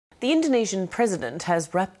The Indonesian president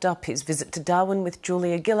has wrapped up his visit to Darwin with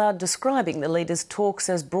Gillard describing the leaders' talks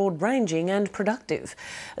as broad-ranging and productive.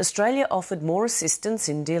 Australia offered more assistance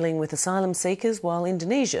in dealing with asylum seekers, while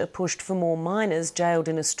Indonesia pushed for more minors jailed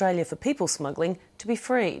in Australia for people smuggling to be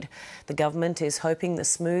freed. The government is hoping the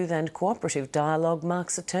smooth and cooperative dialogue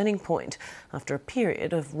marks a turning point after a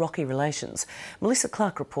period of rocky relations. Melissa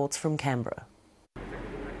Clark reports from Canberra.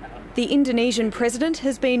 The Indonesian president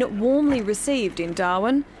has been warmly received in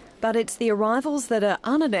Darwin, but it's the arrivals that are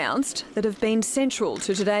unannounced that have been central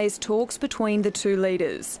to today's talks between the two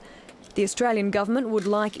leaders. The Australian government would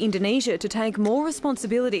like Indonesia to take more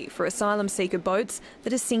responsibility for asylum seeker boats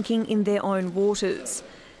that are sinking in their own waters.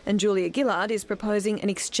 And Gillard is proposing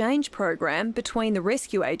an exchange program between the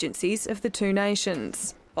rescue agencies of the two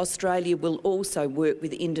nations. Australia will also work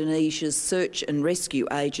with Indonesia's Search and Rescue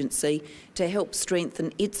Agency to help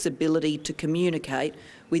strengthen its ability to communicate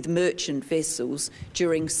with merchant vessels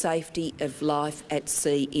during safety of life at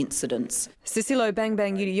sea incidents. Susilo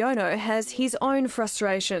Bambang Yudhyono has his own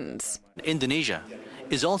frustrations. Indonesia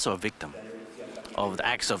is also a victim of the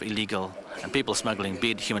acts of illegal and people smuggling,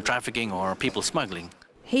 be it human trafficking or people smuggling.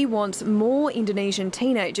 He wants more Indonesian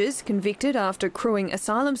teenagers convicted after crewing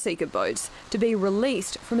asylum seeker boats to be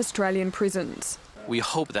released from Australian prisons. We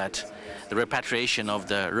hope that the repatriation of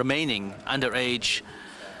the remaining underage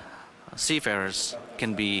seafarers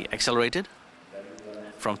can be accelerated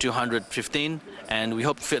from 215, and we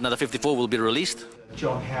hope another 54 will be released.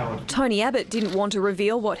 Tony Abbott didn't want to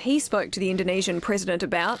reveal what he spoke to the Indonesian president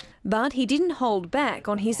about, but he didn't hold back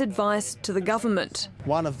on his advice to the government.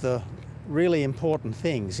 One of the really important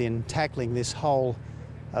things in tackling this whole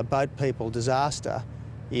boat people disaster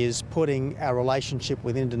is putting our relationship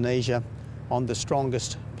with Indonesia on the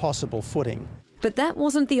strongest possible footing. But that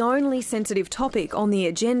wasn't the only sensitive topic on the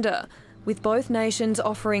agenda, with both nations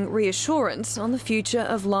offering reassurance on the future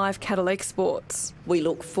of live cattle exports. We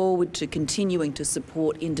look forward to continuing to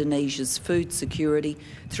support Indonesia's food security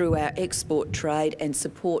through our export trade and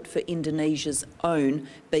support for Indonesia's own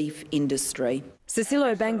beef industry.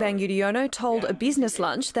 Susilo Bambang Yudhyono told a business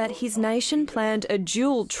lunch that his nation planned a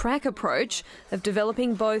dual-track approach of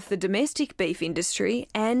developing both the domestic beef industry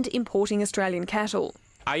and importing Australian cattle.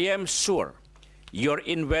 I am sure your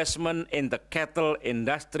investment in the cattle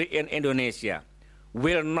industry in Indonesia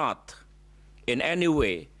will not in any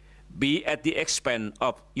way be at the expense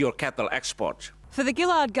of your cattle exports. For the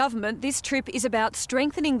Gillard government, this trip is about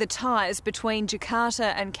strengthening the ties between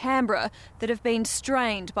Jakarta and Canberra that have been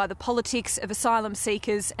strained by the politics of asylum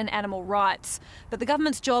seekers and animal rights. But the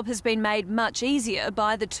government's job has been made much easier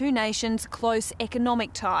by the two nations' close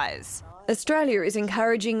economic ties. Australia is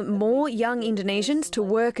encouraging more young Indonesians to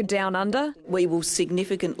work down under. We will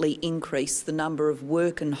significantly increase the number of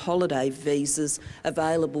work and holiday visas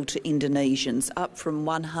available to Indonesians, up from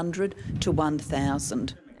 100 to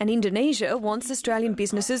 1,000. And Indonesia wants Australian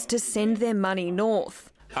businesses to send their money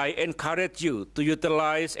north. I encourage you to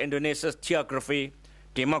utilise Indonesia's geography,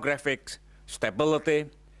 demographics, stability,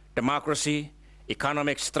 democracy,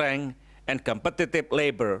 economic strength and competitive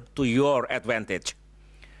labour to your advantage.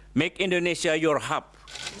 Make Indonesia your hub.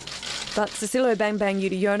 But Susilo Bambang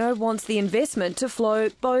Yudhyono wants the investment to flow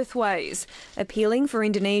both ways, appealing for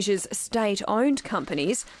Indonesia's state-owned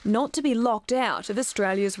companies not to be locked out of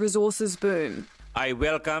Australia's resources boom. I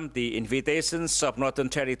welcome the invitations of Northern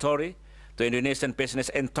Territory to Indonesian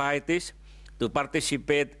business entities to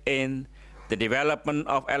participate in the development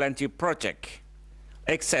of LNG project,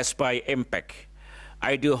 accessed by Impact.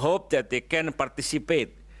 I do hope that they can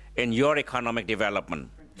participate in your economic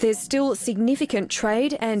development. There's still significant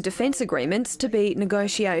trade and defence agreements to be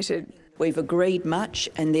negotiated. We've agreed much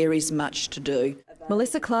and there is much to do.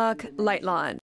 Melissa Clark, Lateline.